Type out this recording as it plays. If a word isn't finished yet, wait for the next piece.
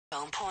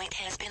Phone point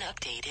has been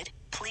updated.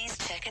 Please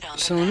check it on the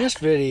So in map. this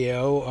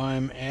video,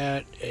 I'm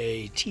at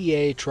a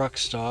TA truck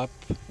stop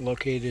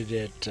located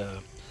at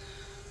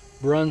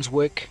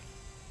Brunswick,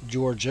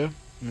 Georgia.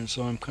 And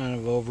so I'm kind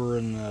of over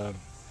in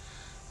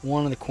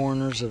one of the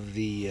corners of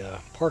the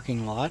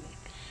parking lot.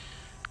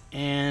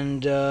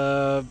 And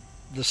the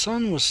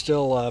sun was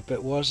still up.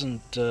 It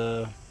wasn't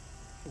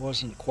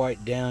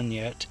quite down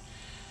yet.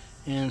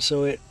 And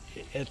so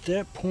at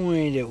that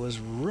point, it was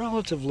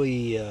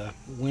relatively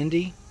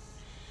windy.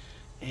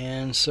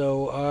 And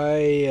so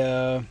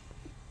I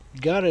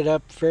got it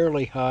up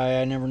fairly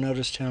high. I never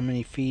noticed how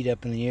many feet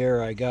up in the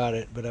air I got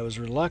it, but I was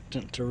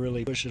reluctant to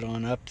really push it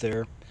on up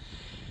there,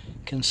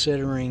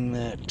 considering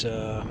that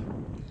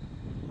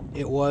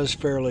it was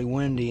fairly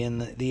windy,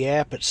 and the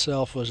app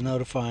itself was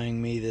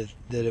notifying me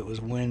that it was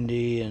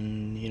windy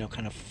and, you know,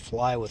 kind of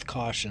fly with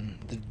caution,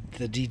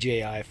 the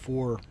DJI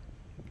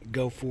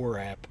Go 4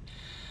 app.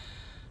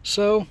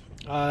 So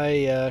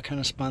I kind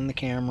of spun the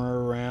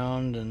camera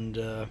around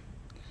and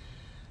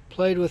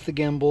played with the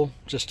gimbal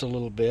just a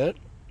little bit.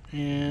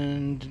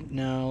 And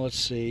now let's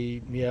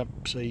see, yep,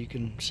 so you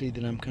can see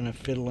that I'm kind of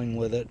fiddling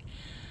with it,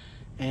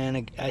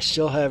 and I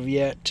still have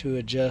yet to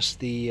adjust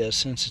the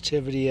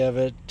sensitivity of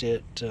it.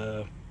 It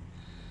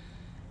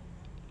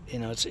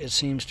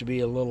seems to be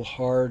a little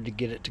hard to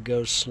get it to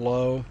go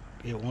slow.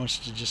 It wants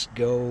to just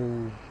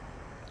go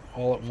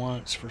all at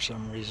once for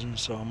some reason,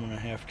 so I'm going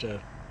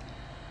to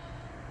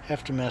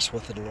have to mess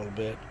with it a little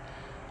bit.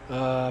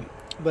 But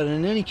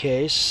in any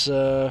case,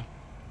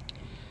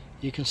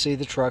 you can see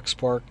the trucks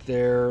parked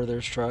there.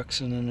 There's trucks,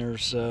 and then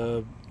there's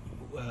a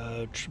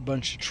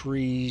bunch of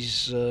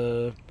trees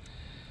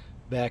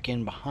back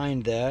in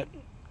behind that,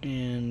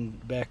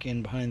 and back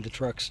in behind the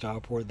truck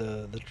stop where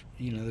the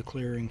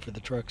clearing for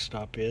the truck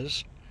stop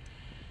is.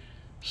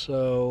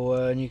 So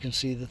and you can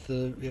see that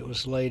it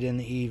was late in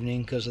the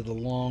evening because of the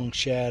long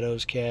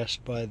shadows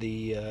cast by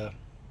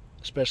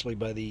especially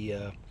by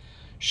the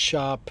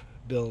shop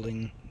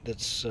building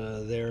that's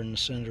there in the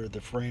center of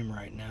the frame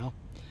right now.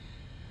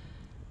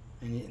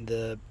 And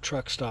the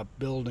truck stop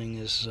building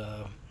is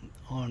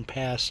on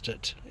past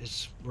it.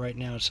 Right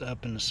now it's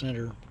up in the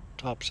center,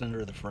 top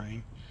center of the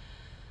frame.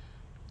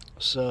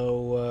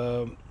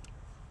 So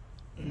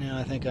now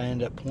I think I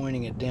end up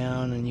pointing it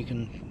down, and you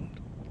can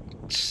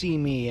see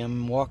me.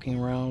 I'm walking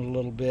around a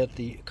little bit,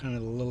 the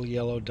little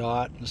yellow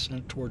dot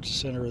towards the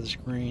center of the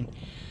screen.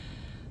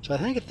 So I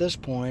think at this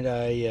point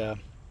I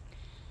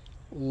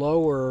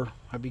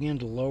begin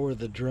to lower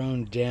the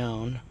drone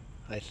down,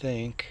 I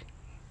think.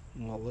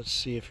 Well, let's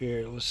see if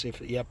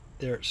yep,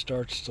 there it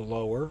starts to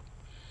lower.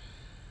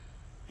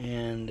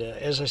 And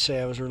as I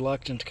say, I was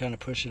reluctant to kind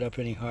of push it up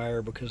any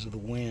higher because of the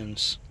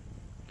winds.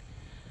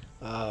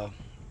 And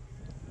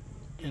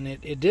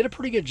it did a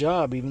pretty good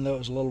job, even though it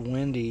was a little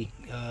windy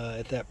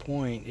at that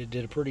point. It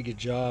did a pretty good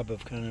job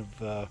of kind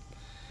of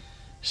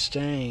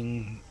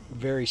staying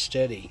very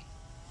steady.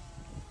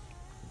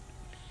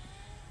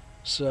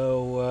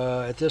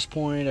 So at this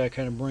point, I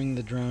kind of bring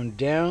the drone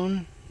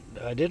down.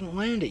 I didn't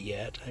land it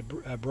yet.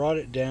 I brought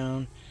it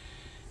down,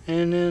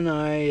 and then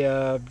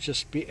I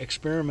just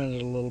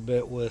experimented a little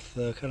bit with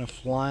kind of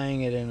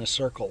flying it in a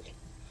circle.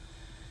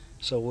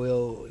 So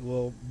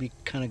we'll be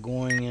kind of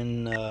going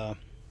in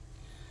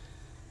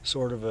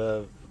sort of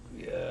a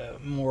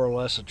more or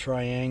less a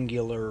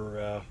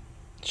triangular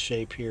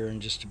shape here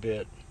in just a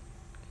bit.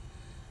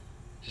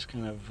 Just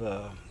kind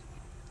of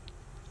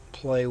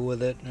play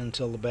with it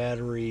until the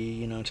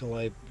battery,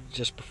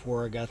 just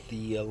before I got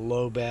the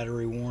low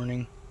battery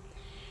warning.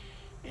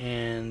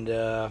 And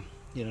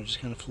just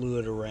kind of flew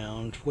it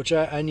around, which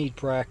I need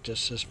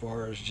practice as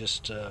far as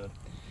just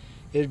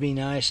it'd be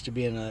nice to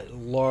be in a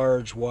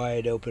large,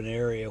 wide open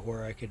area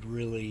where I could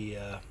really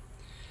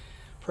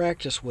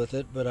practice with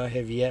it, but I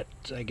have yet.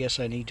 I guess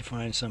I need to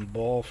find some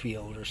ball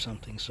field or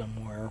something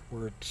somewhere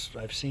where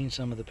I've seen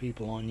some of the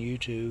people on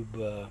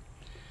YouTube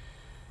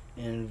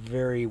in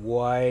very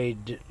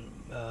wide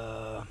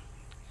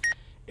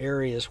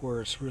areas where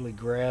it's really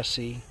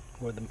grassy,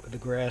 where the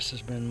grass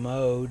has been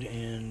mowed,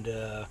 and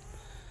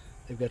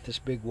they've got this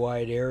big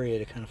wide area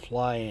to kind of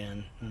fly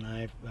in, and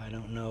I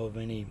don't know of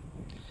any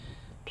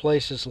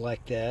places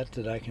like that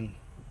I can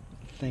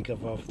think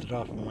of off the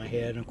top of my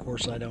head. And of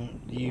course I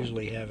don't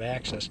usually have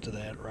access to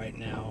that right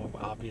now.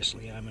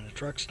 Obviously I'm in a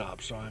truck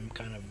stop, so I'm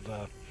kind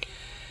of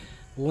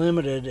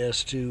limited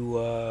as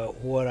to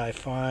what I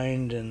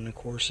find. And of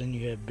course then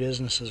you have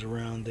businesses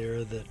around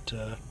there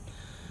that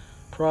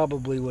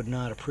probably would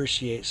not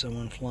appreciate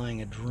someone flying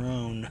a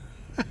drone,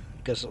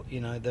 because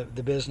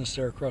the business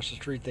there across the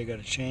street, they got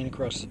a chain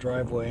across the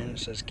driveway and it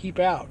says "keep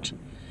out."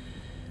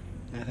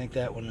 I think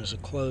that one is a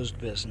closed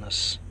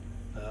business.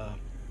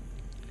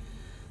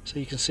 So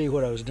you can see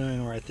what I was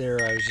doing right there.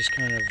 I was just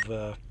kind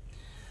of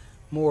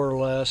more or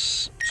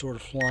less sort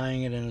of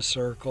flying it in a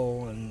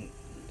circle and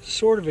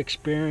sort of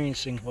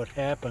experiencing what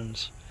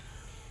happens.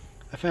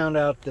 I found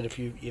out that if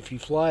you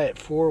fly it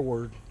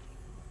forward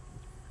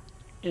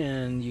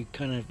and you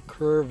kind of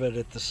curve it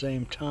at the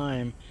same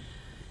time,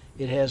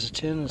 it has a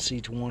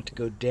tendency to want to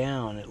go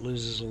down. It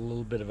loses a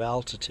little bit of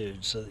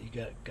altitude, so you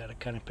got to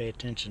kind of pay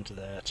attention to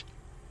that.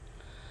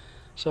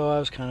 So I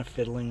was kind of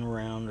fiddling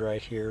around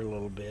right here a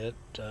little bit,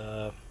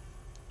 you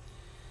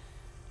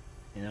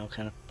know,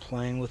 kind of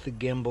playing with the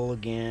gimbal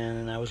again,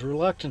 and I was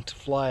reluctant to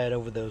fly it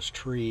over those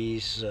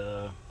trees.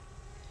 You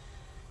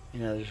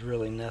know, there's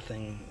really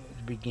nothing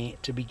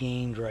to be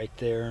gained right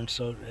there, and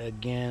so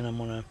again I'm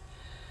going to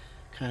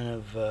kind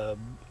of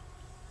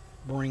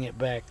bring it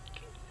back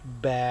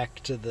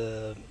to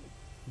the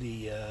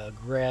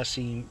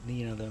grassy,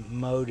 you know, the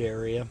mowed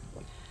area,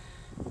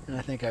 and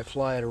I think I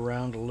fly it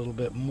around a little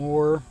bit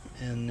more,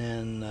 and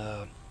then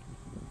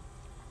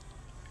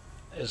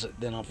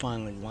then I'll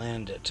finally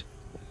land it.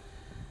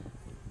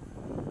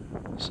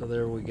 So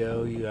there we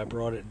go. I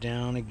brought it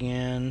down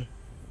again.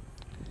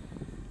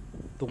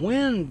 The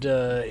wind,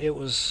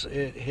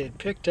 it had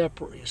picked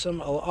up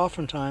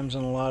oftentimes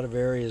in a lot of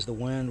areas the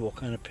wind will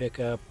kind of pick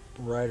up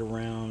right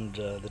around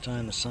the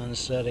time the sun is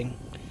setting.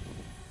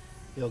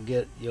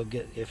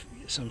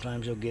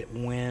 Sometimes you'll get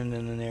wind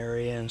in an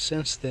area, and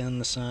since then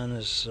the sun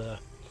is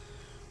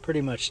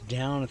pretty much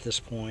down at this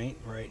point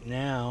right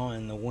now,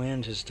 and the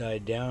wind has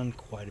died down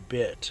quite a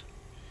bit.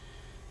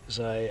 Because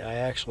I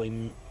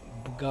actually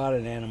got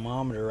an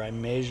anemometer. I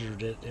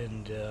measured it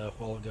a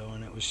while ago,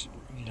 and it was,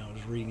 you know, it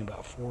was reading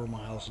about 4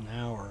 miles an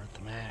hour at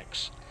the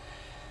max.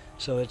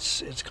 So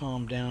it's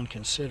calmed down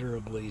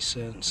considerably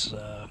since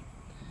I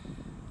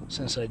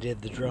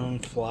did the drone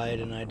flight,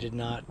 and I did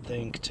not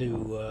think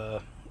to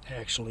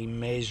actually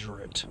measure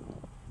it,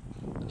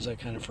 because I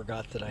kind of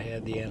forgot that I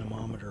had the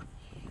anemometer.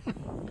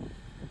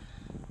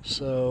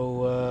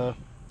 So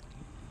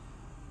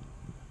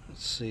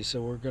let's see,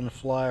 so we're going to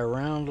fly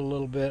around a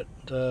little bit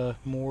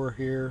more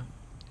here,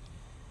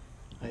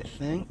 I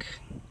think,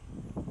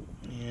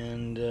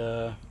 and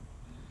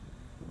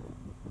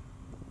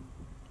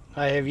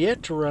I have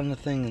yet to run the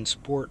thing in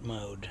sport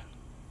mode.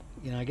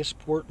 You know, I guess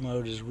sport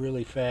mode is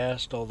really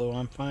fast, although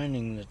I'm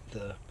finding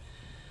that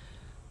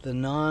the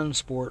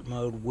non-sport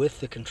mode with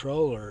the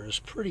controller is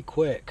pretty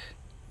quick,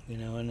 you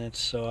know, and it's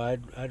so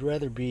I'd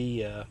rather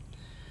be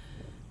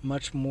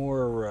much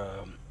more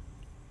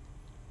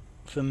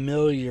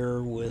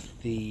familiar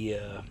with the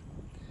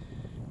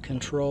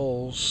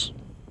controlling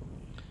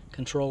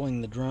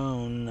the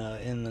drone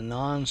in the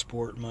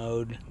non-sport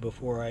mode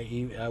before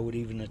I would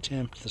even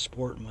attempt the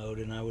sport mode,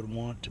 and I would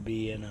want to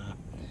be in a,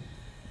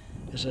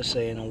 as I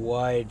say, in a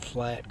wide,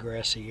 flat,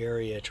 grassy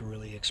area to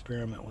really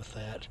experiment with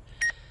that.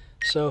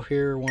 So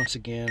here, once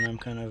again, I'm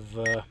kind of,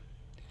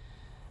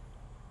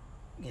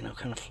 you know,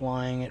 kind of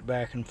flying it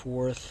back and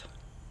forth,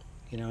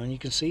 you know, and you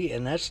can see,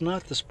 and that's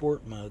not the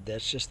sport mode.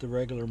 That's just the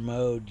regular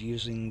mode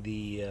using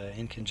the,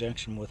 in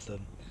conjunction with the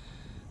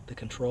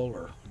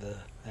controller, the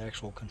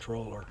actual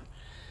controller.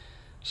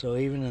 So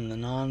even in the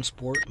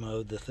non-sport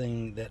mode,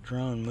 that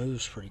drone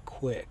moves pretty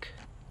quick.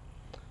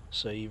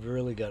 So you've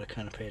really got to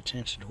kind of pay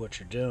attention to what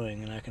you're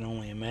doing, and I can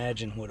only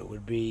imagine what it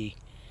would be.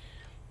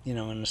 You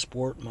know, in the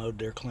sport mode,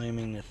 they're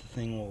claiming that the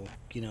thing will,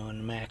 you know,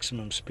 in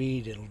maximum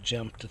speed, it'll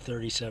jump to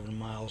 37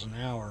 miles an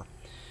hour,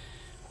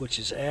 which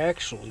is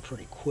actually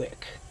pretty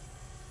quick.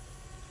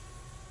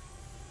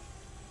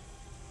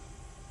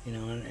 You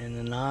know, in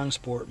the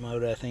non-sport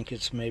mode, I think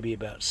it's maybe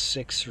about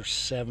 6 or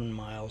 7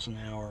 miles an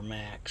hour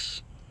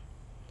max.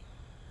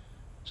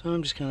 So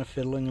I'm just kind of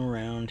fiddling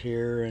around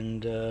here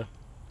and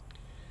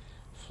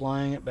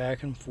flying it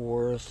back and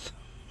forth.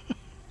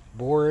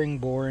 Boring,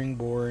 boring,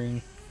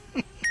 boring.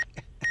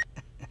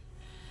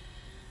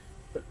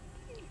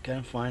 Kind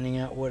of finding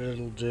out what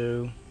it'll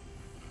do.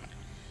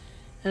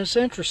 And it's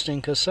interesting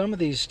because some of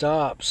these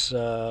stops,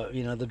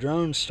 you know, the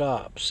drone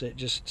stops. It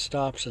just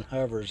stops and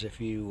hovers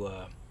if you,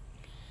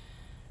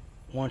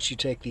 once you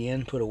take the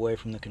input away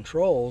from the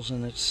controls,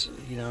 and it's,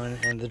 you know,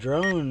 and the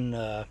drone,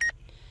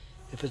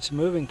 if it's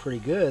moving pretty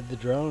good, the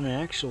drone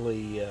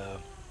actually,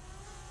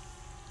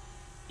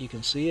 you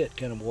can see it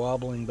kind of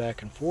wobbling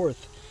back and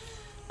forth,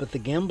 but the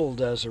gimbal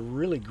does a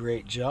really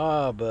great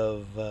job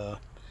of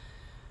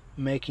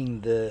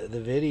making the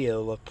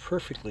video look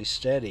perfectly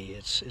steady.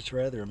 It's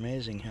rather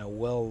amazing how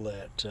well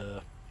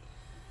that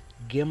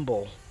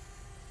gimbal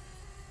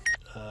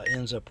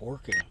ends up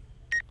working.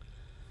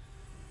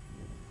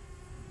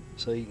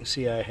 So you can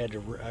see I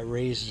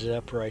raised it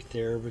up right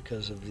there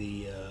because of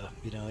the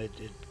you know, it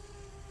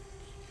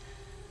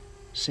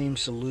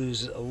seems to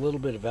lose a little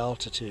bit of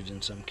altitude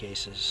in some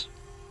cases.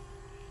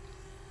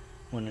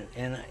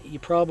 And you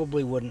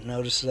probably wouldn't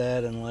notice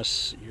that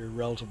unless you're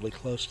relatively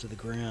close to the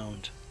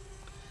ground.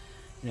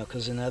 You know,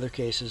 because in other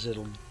cases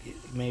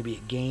maybe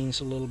it gains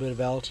a little bit of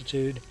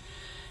altitude,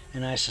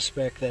 and I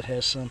suspect that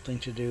has something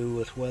to do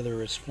with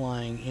whether it's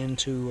flying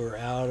into or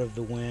out of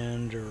the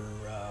wind, or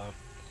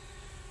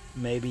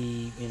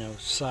maybe, you know,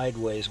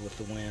 sideways with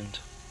the wind.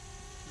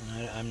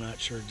 And I'm not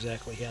sure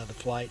exactly how the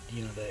flight,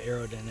 you know, the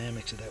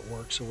aerodynamics of that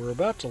works. So we're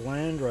about to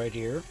land right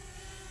here.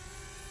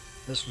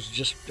 This was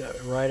just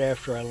right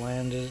after I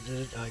landed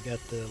it. I got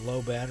the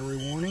low battery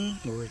warning.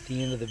 We're at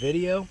the end of the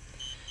video.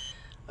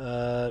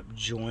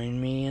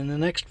 Join me in the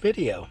next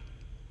video.